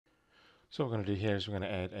So what we're going to do here is we're going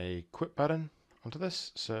to add a quit button onto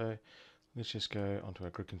this. So let's just go onto our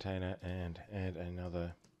grid container and add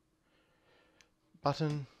another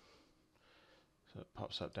button. So it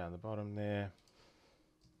pops up down the bottom there.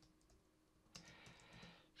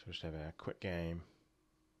 So we'll just have our quit game.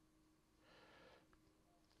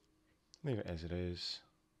 Leave it as it is.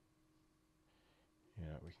 You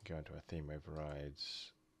know, we can go into our theme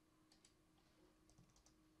overrides.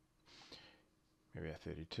 Maybe our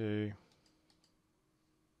 32.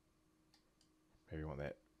 Maybe we want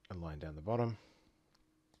that aligned down the bottom.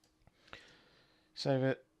 Save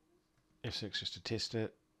it. F6 just to test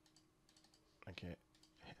it. Okay,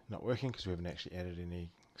 not working because we haven't actually added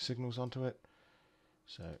any signals onto it.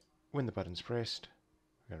 So when the button's pressed,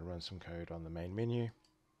 we're going to run some code on the main menu.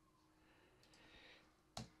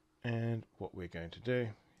 And what we're going to do,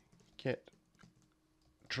 get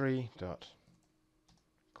tree.quit.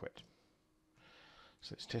 So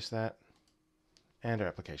let's test that. And our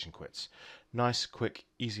application quits. Nice, quick,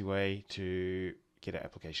 easy way to get our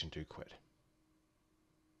application to quit.